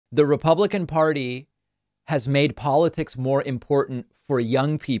The Republican Party has made politics more important for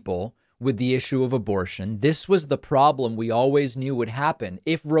young people with the issue of abortion. This was the problem we always knew would happen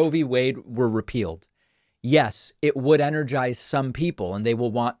if Roe v. Wade were repealed. Yes, it would energize some people and they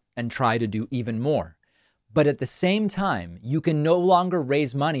will want and try to do even more. But at the same time, you can no longer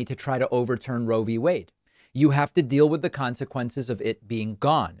raise money to try to overturn Roe v. Wade. You have to deal with the consequences of it being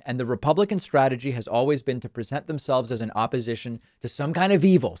gone. And the Republican strategy has always been to present themselves as an opposition to some kind of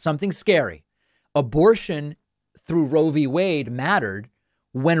evil, something scary. Abortion through Roe v. Wade mattered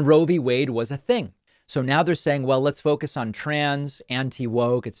when Roe v. Wade was a thing. So now they're saying, well, let's focus on trans,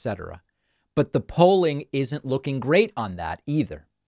 anti-woke, etc. But the polling isn't looking great on that either.